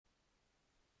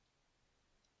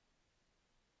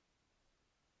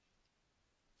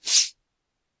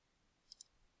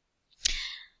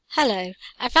Hello,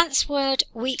 Advanced Word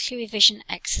Weekly Revision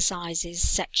Exercises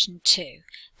Section 2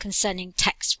 concerning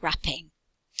text wrapping.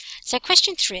 So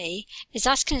question 3 is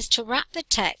asking us to wrap the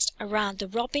text around the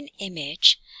robin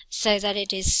image so that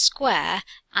it is square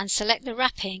and select the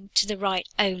wrapping to the right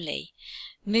only.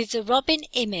 Move the robin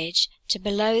image to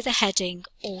below the heading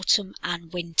Autumn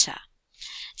and Winter.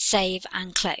 Save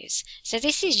and close. So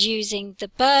this is using the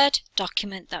bird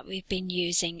document that we've been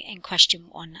using in question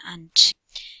 1 and 2.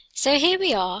 So here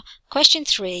we are, question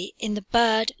 3 in the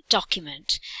bird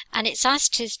document, and it's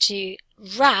asked us to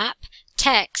wrap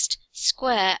text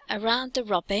square around the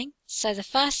robin. So the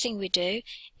first thing we do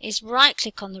is right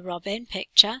click on the robin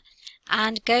picture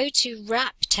and go to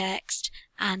wrap text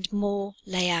and more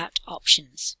layout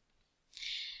options.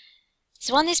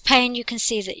 So on this pane you can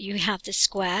see that you have the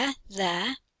square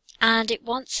there and it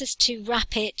wants us to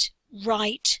wrap it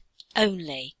right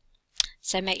only.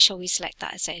 So make sure we select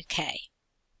that as OK.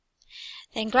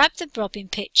 Then grab the robin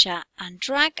picture and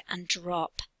drag and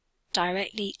drop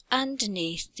directly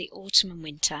underneath the autumn and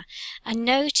winter, and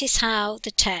notice how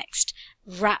the text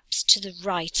wraps to the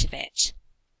right of it.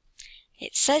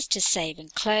 It says to save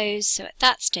and close, so at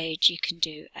that stage you can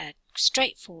do a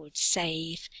straightforward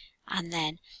save and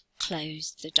then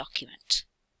close the document.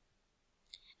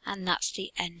 And that's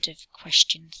the end of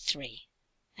question 3.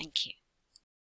 Thank you.